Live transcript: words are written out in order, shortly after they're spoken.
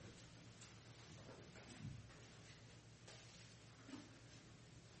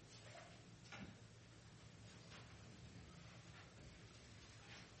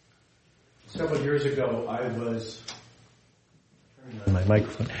Several years ago, I was my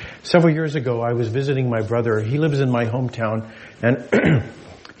microphone. Several years ago, I was visiting my brother. He lives in my hometown, and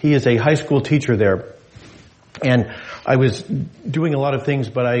he is a high school teacher there. And I was doing a lot of things,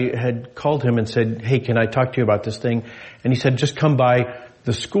 but I had called him and said, "Hey, can I talk to you about this thing?" And he said, "Just come by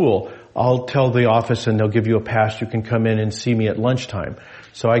the school. I'll tell the office and they'll give you a pass. You can come in and see me at lunchtime."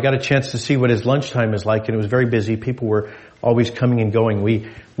 So I got a chance to see what his lunchtime is like, and it was very busy. People were always coming and going. We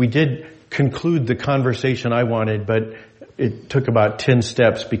did conclude the conversation I wanted, but it took about 10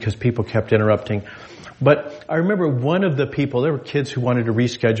 steps because people kept interrupting. But I remember one of the people, there were kids who wanted to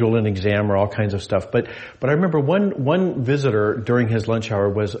reschedule an exam or all kinds of stuff, but I remember one visitor during his lunch hour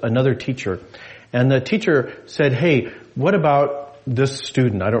was another teacher. And the teacher said, "Hey, what about this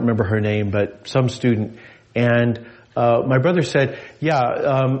student?" I don't remember her name, but some student. And my brother said,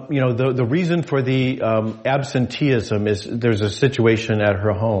 the reason for the absenteeism is there's a situation at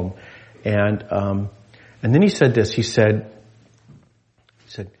her home. And then he said this, he said,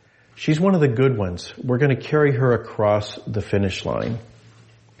 "She's one of the good ones. We're going to carry her across the finish line."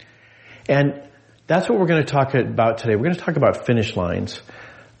 And that's what we're going to talk about today. We're going to talk about finish lines.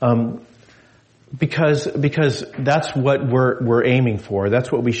 Because that's what we're aiming for.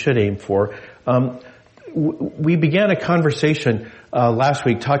 That's what we should aim for. We began a conversation last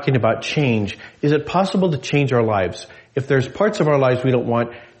week talking about change. Is it possible to change our lives? If there's parts of our lives we don't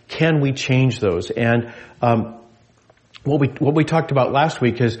want, can we change those? And what we talked about last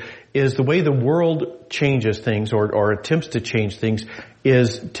week is the way the world changes things or attempts to change things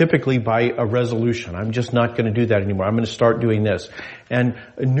is typically by a resolution. I'm just not going to do that anymore. I'm going to start doing this. And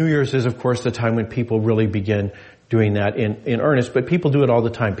New Year's is, of course, the time when people really begin doing that in earnest, but people do it all the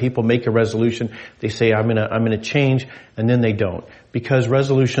time. People make a resolution. They say, I'm going to change, and then they don't, because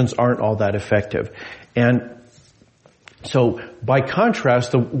resolutions aren't all that effective. And so by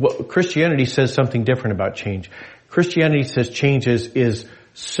contrast, Christianity says something different about change. Christianity says change is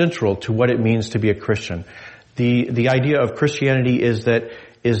central to what it means to be a Christian. The idea of Christianity is that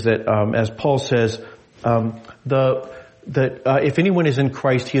as Paul says, if anyone is in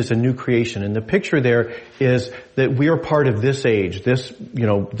Christ, he is a new creation. And the picture there is that we are part of this age,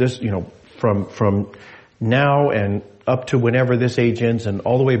 from now and up to whenever this age ends and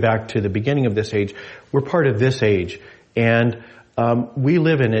all the way back to the beginning of this age. We're part of this age. And we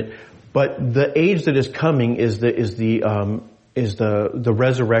live in it. But the age that is coming is the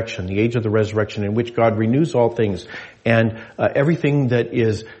resurrection, the age of the resurrection, in which God renews all things, and everything that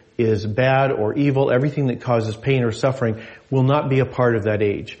is bad or evil, everything that causes pain or suffering, will not be a part of that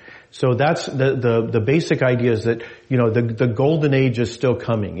age. So that's the basic idea, is that the golden age is still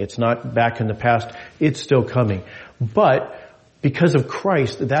coming. It's not back in the past; it's still coming. But because of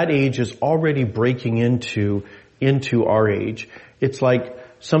Christ, that age is already breaking into our age. It's like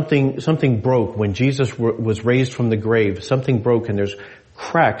something broke when Jesus was raised from the grave. Something broke, and there's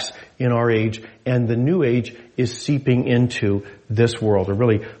cracks in our age, and the new age is seeping into this world, or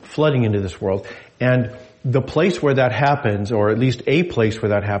really flooding into this world. And the place where that happens, or at least a place where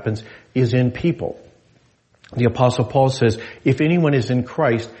that happens, is in people. The Apostle Paul says, if anyone is in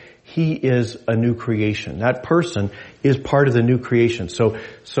Christ, he is a new creation. That person is part of the new creation. So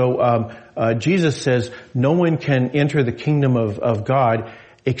Jesus says no one can enter the kingdom of God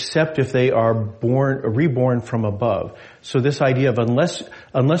except if they are reborn from above. So this idea of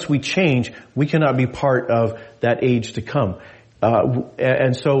unless we change, we cannot be part of that age to come.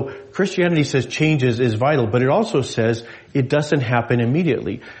 And so Christianity says change is vital, but it also says it doesn't happen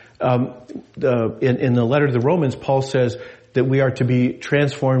immediately. In the letter to the Romans, Paul says that we are to be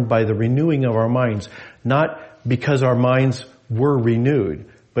transformed by the renewing of our minds, not because our minds were renewed,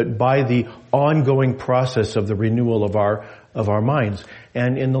 but by the ongoing process of the renewal of our minds.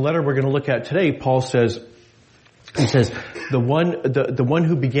 And in the letter we're going to look at today, Paul says, the one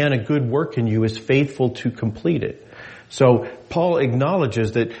who began a good work in you is faithful to complete it. So Paul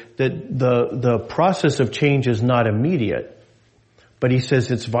acknowledges that the process of change is not immediate, but he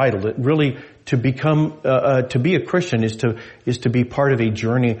says it's vital. It really, to be a Christian is to be part of a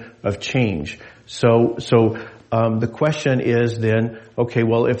journey of change. So the question is then, okay,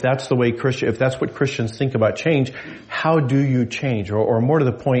 well, if that's what Christians think about change, how do you change? Or more to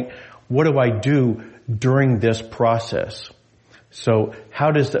the point, what do I do during this process? So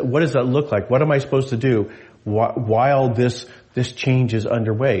what does that look like? What am I supposed to do while this change is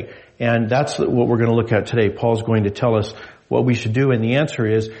underway? And that's what we're going to look at today. Paul's going to tell us what we should do, and the answer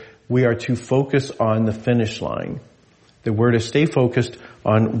is we are to focus on the finish line. That we're to stay focused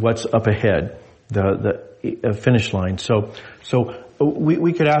on what's up ahead, the finish line. So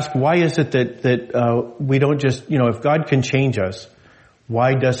we could ask, why is it that we don't just, if God can change us,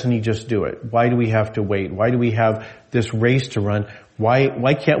 why doesn't he just do it? Why do we have to wait? Why do we have this race to run?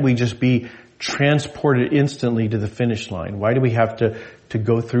 Why can't we just be transported instantly to the finish line? Why do we have to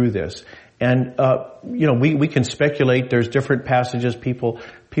go through this? And, we can speculate. There's different passages. People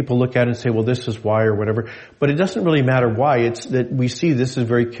look at it and say, well, this is why or whatever. But it doesn't really matter why. It's that we see this is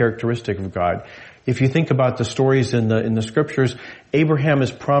very characteristic of God. If you think about the stories in the scriptures, Abraham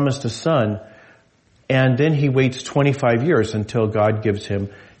is promised a son, and then he waits 25 years until God gives him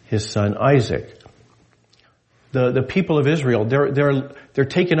his son Isaac. The people of Israel, they're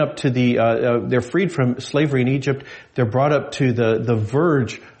taken up to they're freed from slavery in Egypt. They're brought up to the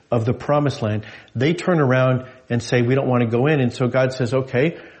verge of the promised land. They turn around and say, we don't want to go in. And so God says,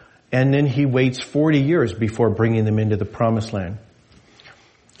 okay. And then he waits 40 years before bringing them into the promised land.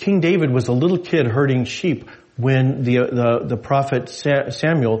 King David was a little kid herding sheep when the prophet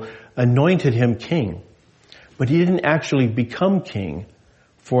Samuel anointed him king. But he didn't actually become king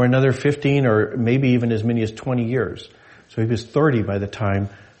for another 15 or maybe even as many as 20 years. So he was 30 by the time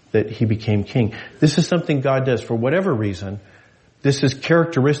that he became king. This is something God does for whatever reason. This is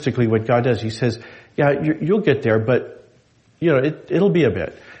characteristically what God does. He says, yeah, you'll get there, but it'll be a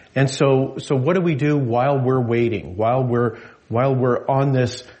bit. And so what do we do while we're waiting, while we're on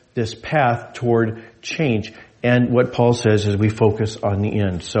this path toward change? And what Paul says is we focus on the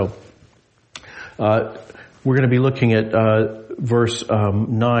end. So, we're going to be looking at, verse,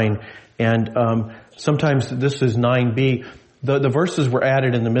 9. And, sometimes this is 9b. The verses were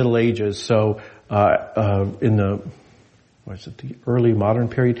added in the Middle Ages. So, in the early modern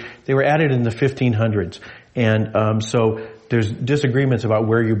period, they were added in the 1500s. And, so there's disagreements about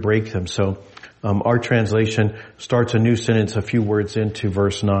where you break them. So, our translation starts a new sentence a few words into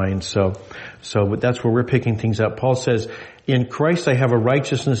verse 9. So that's where we're picking things up. Paul says, in Christ I have a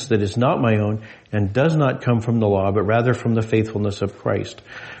righteousness that is not my own and does not come from the law, but rather from the faithfulness of Christ.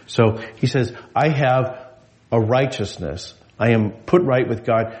 So he says, I have a righteousness. I am put right with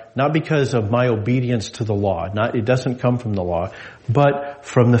God, not because of my obedience to the law. It doesn't come from the law, but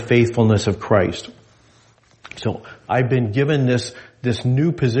from the faithfulness of Christ. So I've been given this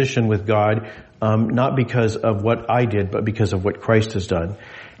new position with God, not because of what I did, but because of what Christ has done.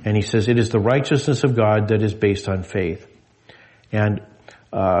 And he says, it is the righteousness of God that is based on faith. And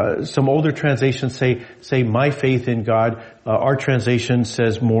some older translations say my faith in God. Our translation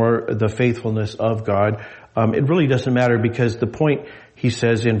says more the faithfulness of God. It really doesn't matter, because the point, he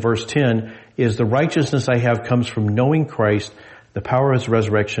says in verse 10, is the righteousness I have comes from knowing Christ, the power of his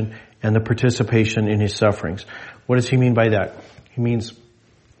resurrection, and the participation in his sufferings. What does he mean by that? He means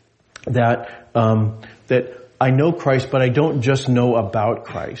that I know Christ, but I don't just know about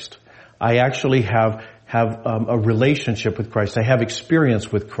Christ. I actually have a relationship with Christ. I have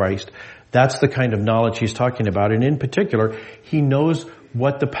experience with Christ. That's the kind of knowledge he's talking about. And in particular, he knows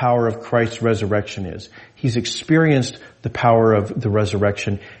what the power of Christ's resurrection is. He's experienced the power of the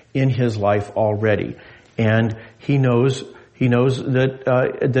resurrection in his life already. And he knows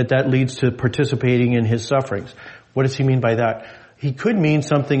that leads to participating in his sufferings. What does he mean by that? He could mean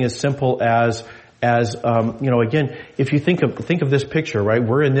something as simple as again, if you think of this picture, right?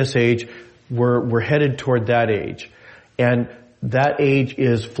 We're in this age, we're headed toward that age. And that age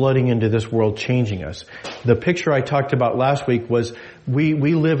is flooding into this world, changing us. The picture I talked about last week was we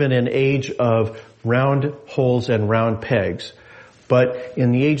live in an age of round holes and round pegs. But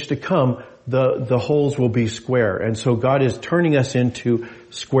in the age to come, the holes will be square. And so God is turning us into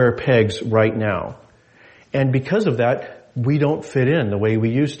square pegs right now. And because of that, we don't fit in the way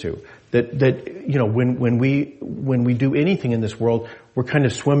we used to. When we do anything in this world, we're kind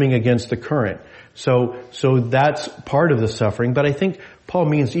of swimming against the current. So that's part of the suffering. But I think Paul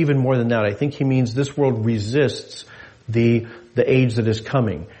means even more than that. I think he means this world resists the age that is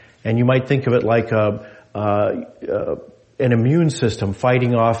coming. And you might think of it like an immune system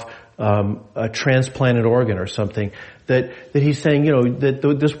fighting off a transplanted organ or something. That he's saying, that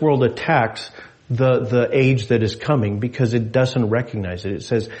this world attacks the age that is coming because it doesn't recognize it. It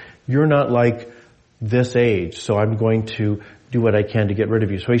says, you're not like this age, so I'm going to do what I can to get rid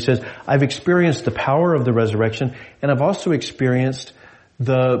of you. So he says, I've experienced the power of the resurrection, and I've also experienced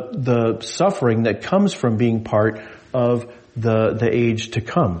the suffering that comes from being part of the age to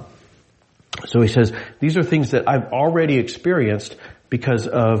come. So he says, these are things that I've already experienced because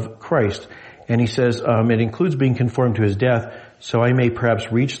of Christ. And he says, it includes being conformed to his death, so I may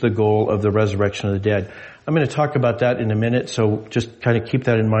perhaps reach the goal of the resurrection of the dead. I'm going to talk about that in a minute, so just kind of keep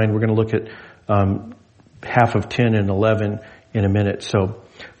that in mind. We're going to look at half of 10 and 11 in a minute.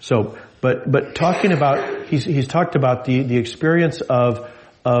 But talking about, he's talked about the experience of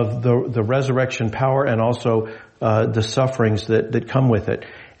the resurrection power and also the sufferings that come with it.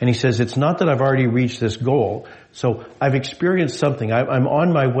 And he says, it's not that I've already reached this goal. So I've experienced something. I'm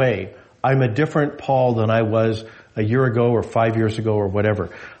on my way. I'm a different Paul than I was a year ago or 5 years ago or whatever.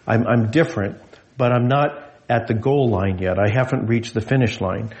 I'm different, but I'm not at the goal line yet. I haven't reached the finish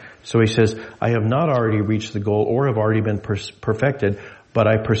line. So he says, I have not already reached the goal or have already been perfected, but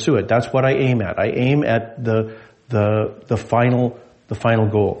I pursue it. That's what I aim at. I aim at the final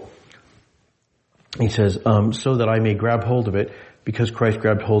goal. He says, so that I may grab hold of it, because Christ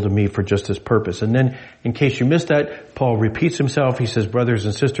grabbed hold of me for just this purpose. And then, in case you missed that, Paul repeats himself. He says, brothers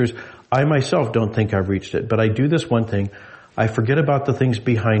and sisters, I myself don't think I've reached it, but I do this one thing. I forget about the things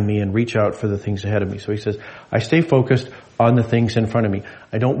behind me and reach out for the things ahead of me. So he says, I stay focused on the things in front of me.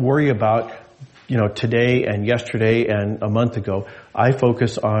 I don't worry about, today and yesterday and a month ago. I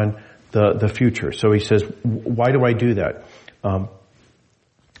focus on the future. So he says, why do I do that?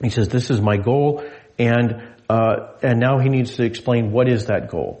 He says, this is my goal, and now he needs to explain what is that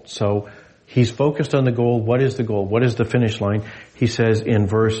goal. So he's focused on the goal. What is the goal? What is the finish line? He says in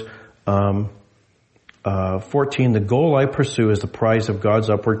verse 14, the goal I pursue is the prize of God's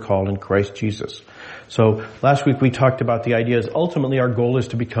upward call in Christ Jesus. So last week we talked about the idea is ultimately our goal is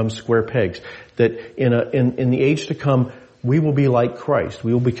to become square pegs. That in the age to come, we will be like Christ.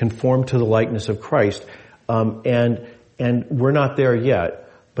 We will be conformed to the likeness of Christ. And we're not there yet,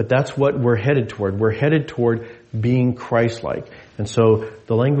 but that's what we're headed toward. We're headed toward being Christ-like. And so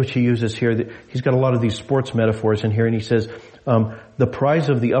the language he uses here, he's got a lot of these sports metaphors in here, and he says, the prize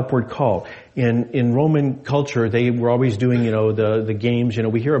of the upward call. In Roman culture, they were always doing, the games.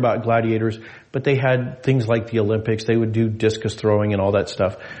 We hear about gladiators, but they had things like the Olympics. They would do discus throwing and all that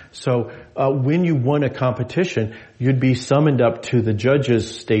stuff. So, when you won a competition, you'd be summoned up to the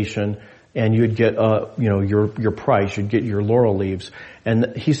judge's station, and you'd get, your prize. You'd get your laurel leaves.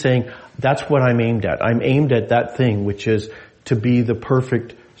 And he's saying, that's what I'm aimed at. I'm aimed at that thing, which is to be the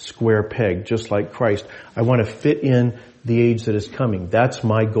perfect square peg, just like Christ. I want to fit in the age that is coming. That's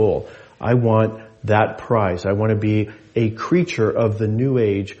my goal. I want that prize. I want to be a creature of the new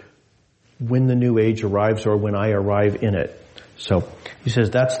age when the new age arrives or when I arrive in it. So he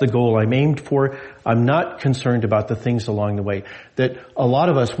says that's the goal I'm aimed for. I'm not concerned about the things along the way. That a lot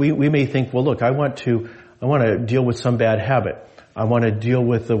of us, we may think, well, look, I want to deal with some bad habit. I want to deal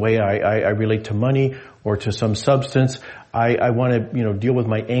with the way I relate to money or to some substance. I want to, deal with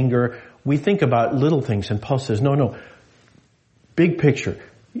my anger. We think about little things, and Paul says, no. Big picture.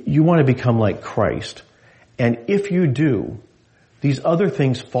 You want to become like Christ. And if you do, these other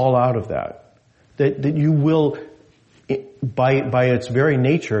things fall out of that. That you will, by its very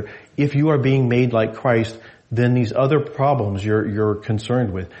nature, if you are being made like Christ, then these other problems you're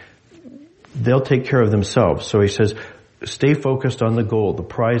concerned with, they'll take care of themselves. So he says, stay focused on the goal, the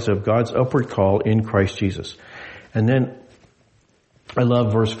prize of God's upward call in Christ Jesus. And then, I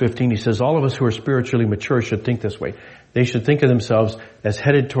love verse 15. He says, all of us who are spiritually mature should think this way. They should think of themselves as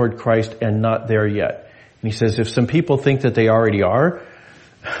headed toward Christ and not there yet. And he says, if some people think that they already are,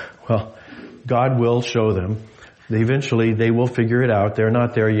 well, God will show them. Eventually, they will figure it out. They're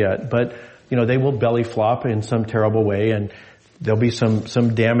not there yet. But, they will belly flop in some terrible way, and there'll be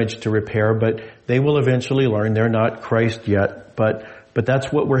some damage to repair, but they will eventually learn they're not Christ yet. But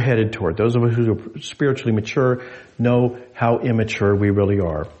that's what we're headed toward. Those of us who are spiritually mature know how immature we really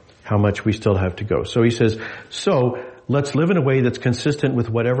are, how much we still have to go. So he says, let's live in a way that's consistent with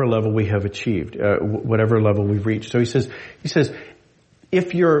whatever level we have achieved, whatever level we've reached. So he says,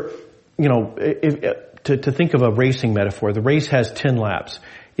 if you're, to think of a racing metaphor, the race has 10 laps.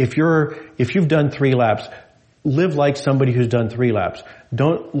 If you've done 3 laps, live like somebody who's done 3 laps.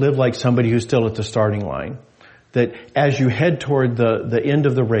 Don't live like somebody who's still at the starting line. That as you head toward the end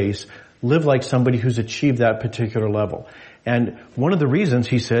of the race, live like somebody who's achieved that particular level. And one of the reasons,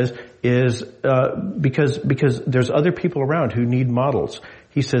 he says, is because there's other people around who need models.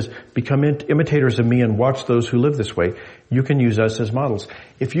 He says, become imitators of me and watch those who live this way. You can use us as models.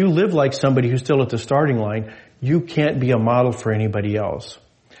 If you live like somebody who's still at the starting line, you can't be a model for anybody else.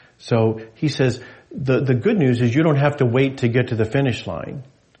 So he says, the good news is you don't have to wait to get to the finish line,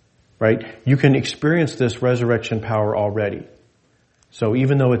 right? You can experience this resurrection power already. So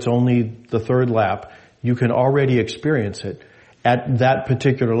even though it's only the 3rd lap, you can already experience it at that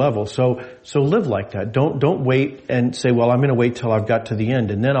particular level. So live like that. Don't wait and say, well, I'm going to wait till I've got to the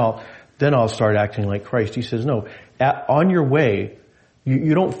end and then I'll start acting like Christ. He says, no, on your way,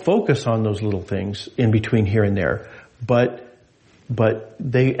 you don't focus on those little things in between here and there, but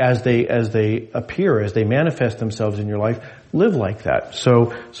they, as they appear, as they manifest themselves in your life, live like that.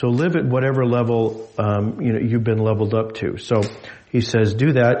 So live at whatever level, you've been leveled up to. So he says,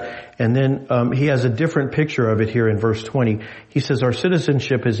 do that. And then, he has a different picture of it here in verse 20. He says, our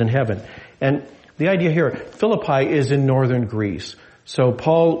citizenship is in heaven. And the idea here, Philippi is in northern Greece. So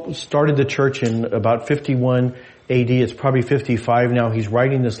Paul started the church in about 51 AD. It's probably 55 now. He's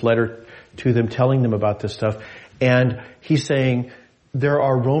writing this letter to them, telling them about this stuff. And he's saying, there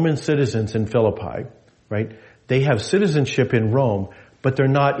are Roman citizens in Philippi, right? They have citizenship in Rome, but they're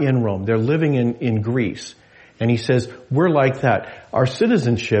not in Rome. They're living in Greece. And he says, we're like that. Our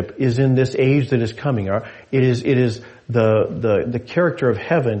citizenship is in this age that is coming. It is the character of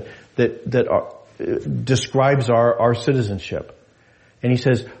heaven that describes our citizenship. And he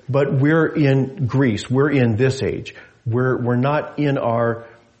says, but we're in Greece. We're in this age. We're not in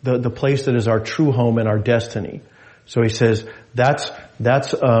the place that is our true home and our destiny. So he says, that's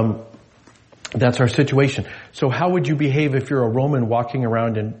our situation. So how would you behave if you're a Roman walking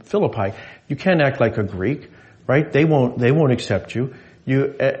around in Philippi? You can't act like a Greek, right? They won't accept you.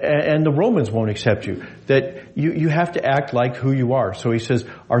 And the Romans won't accept you. That you have to act like who you are. So he says,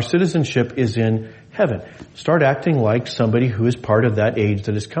 our citizenship is in heaven. Start acting like somebody who is part of that age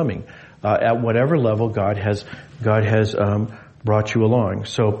that is coming, at whatever level God has brought you along.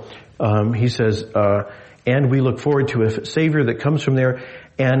 So, he says, and we look forward to a Savior that comes from there,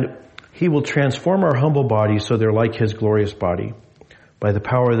 and He will transform our humble bodies so they're like His glorious body, by the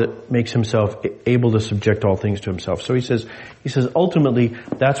power that makes Himself able to subject all things to Himself. So he says ultimately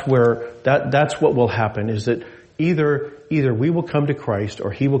that's what will happen, is that either we will come to Christ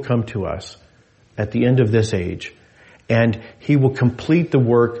or He will come to us at the end of this age, and He will complete the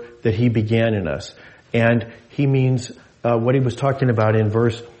work that He began in us. And He means what He was talking about in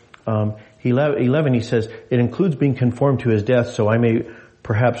verse 11. He says, it includes being conformed to His death so I may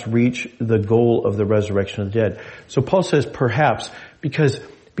perhaps reach the goal of the resurrection of the dead. So Paul says perhaps because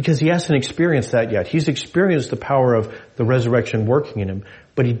he hasn't experienced that yet. He's experienced the power of the resurrection working in him,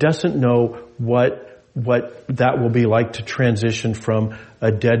 but he doesn't know what that will be like to transition from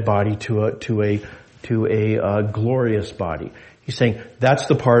a dead body to a glorious body. He's saying that's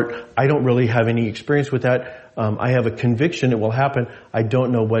the part. I don't really have any experience with that. I have a conviction it will happen. I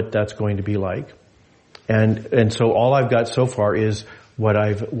don't know what that's going to be like. And so all I've got so far is what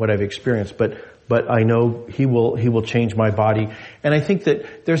I've experienced. But I know He will change my body. And I think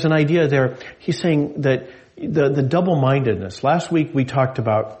that there's an idea there. He's saying that the double-mindedness. Last week we talked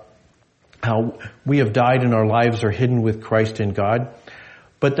about how we have died and our lives are hidden with Christ in God.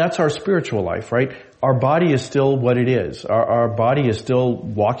 But that's our spiritual life, right? Our body is still what it is. Our body is still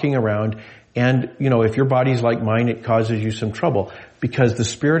walking around. And, if your body's like mine, it causes you some trouble because the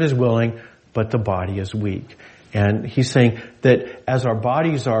spirit is willing, but the body is weak. And he's saying that as our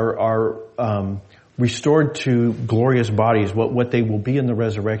bodies are restored to glorious bodies, what they will be in the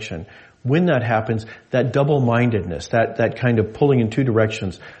resurrection, when that happens, that double-mindedness, that kind of pulling in two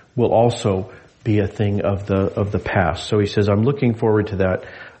directions will also be a thing of the past. So he says, I'm looking forward to that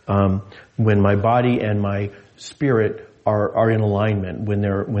when my body and my spirit are in alignment, when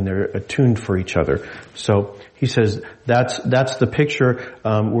they're attuned for each other. So he says that's the picture.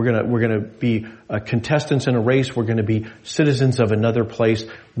 We're gonna be contestants in a race. We're gonna be citizens of another place.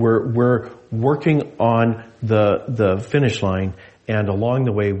 We're working on the finish line, and along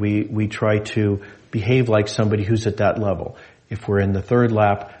the way we try to behave like somebody who's at that level. If we're in the third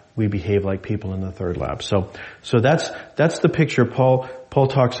lap, we behave like people in the third lap. So that's the picture. Paul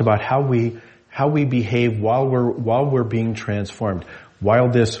talks about how we behave while we're being transformed. While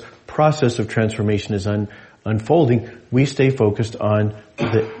this process of transformation is unfolding, we stay focused on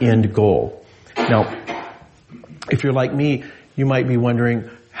the end goal. Now, if you're like me, you might be wondering,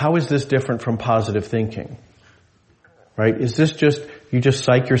 how is this different from positive thinking? Right? Is this you just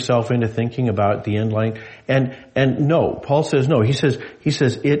psych yourself into thinking about the end line? And no, Paul says no. He says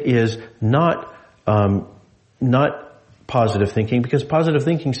it is not positive thinking, because positive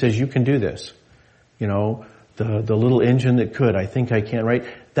thinking says you can do this. The little engine that could, I think I can, right?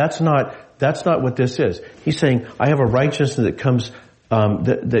 That's not what this is. He's saying, I have a righteousness that comes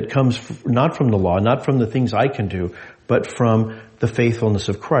not from the law, not from the things I can do, but from the faithfulness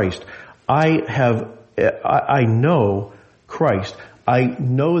of Christ. I know Christ. I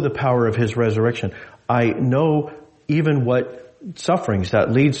know the power of His resurrection. I know even what sufferings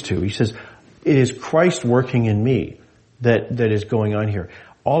that leads to. He says, it is Christ working in me that is going on here.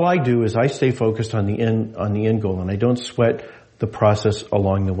 All I do is I stay focused on the end goal, and I don't sweat the process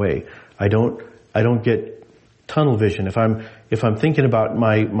along the way. I don't get tunnel vision. If I'm thinking about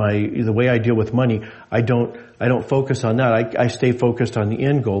the way I deal with money, I don't focus on that. I stay focused on the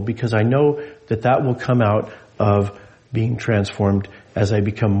end goal, because I know that will come out of being transformed as I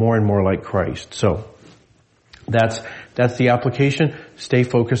become more and more like Christ. So that's the application. Stay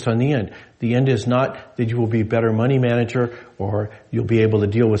focused on the end. The end is not that you will be a better money manager, or you'll be able to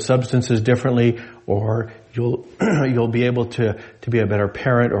deal with substances differently, or you'll be able to be a better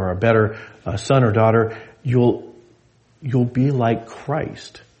parent or a better son or daughter. You'll be like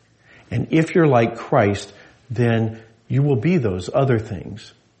Christ. And if you're like Christ, then you will be those other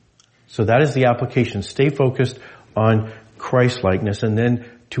things. So that is the application. Stay focused on Christ-likeness, and then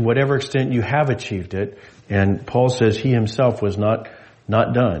to whatever extent you have achieved it, and Paul says he himself was not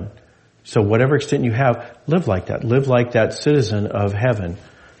done. So whatever extent you have, live like that. Live like that citizen of heaven,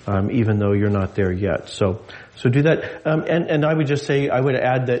 even though you're not there yet. So do that. And I would just say, I would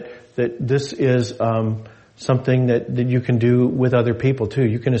add that this is something that you can do with other people too.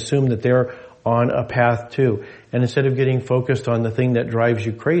 You can assume that they're on a path too. And instead of getting focused on the thing that drives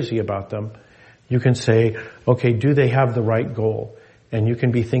you crazy about them, you can say, okay, do they have the right goal? And you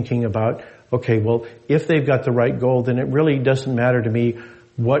can be thinking about, okay, well, if they've got the right goal, then it really doesn't matter to me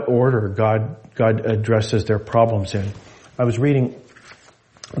what order God addresses their problems in. I was reading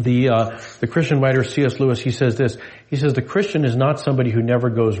the Christian writer C.S. Lewis. He says this. He says, the Christian is not somebody who never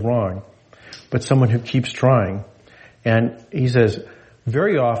goes wrong, but someone who keeps trying. And he says,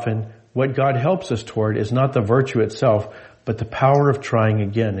 very often, what God helps us toward is not the virtue itself, but the power of trying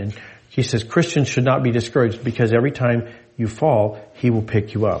again. And he says Christians should not be discouraged, because every time you fall, He will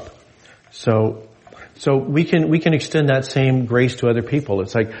pick you up. So we can extend that same grace to other people.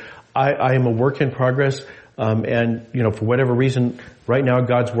 It's like, I am a work in progress, and for whatever reason, right now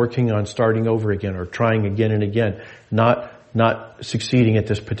God's working on starting over again or trying again and again, not succeeding at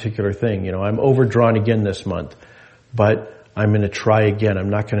this particular thing. I'm overdrawn again this month, but I'm going to try again. I'm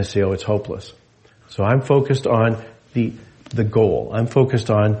not going to say, oh, it's hopeless. So I'm focused on the goal. I'm focused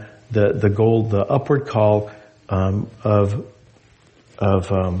on the goal, the upward call of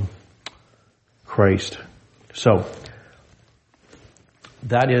Christ. So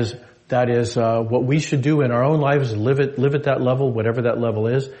that is what we should do in our own lives. Live at that level, whatever that level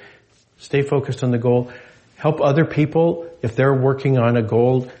is. Stay focused on the goal. Help other people if they're working on a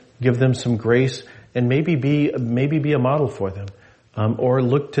goal. Give them some grace, and maybe be a model for them, or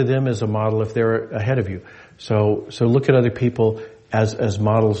look to them as a model if they're ahead of you. So look at other people as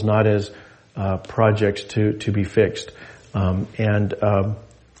models, not as projects to be fixed. And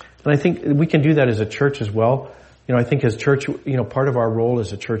I think we can do that as a church as well. I think as church, part of our role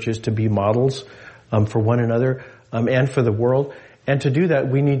as a church is to be models for one another and for the world. And to do that,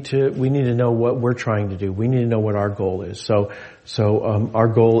 we need to know what we're trying to do. We need to know what our goal is. So our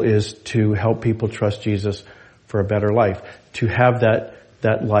goal is to help people trust Jesus for a better life, to have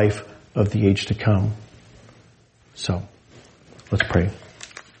that life of the age to come. So let's pray.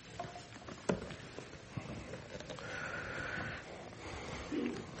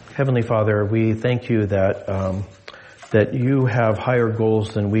 Heavenly Father, we thank you that you have higher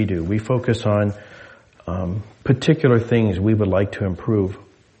goals than we do. We focus on particular things we would like to improve,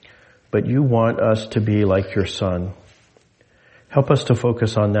 but you want us to be like your Son. Help us to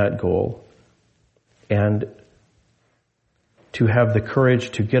focus on that goal and to have the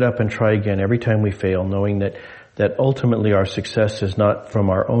courage to get up and try again every time we fail, knowing that ultimately our success is not from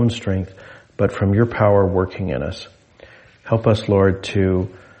our own strength, but from your power working in us. Help us, Lord, to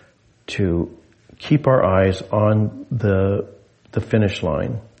keep our eyes on the finish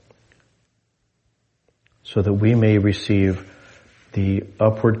line, so that we may receive the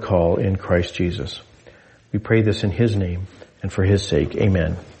upward call in Christ Jesus. We pray this in His name and for His sake.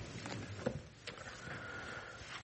 Amen.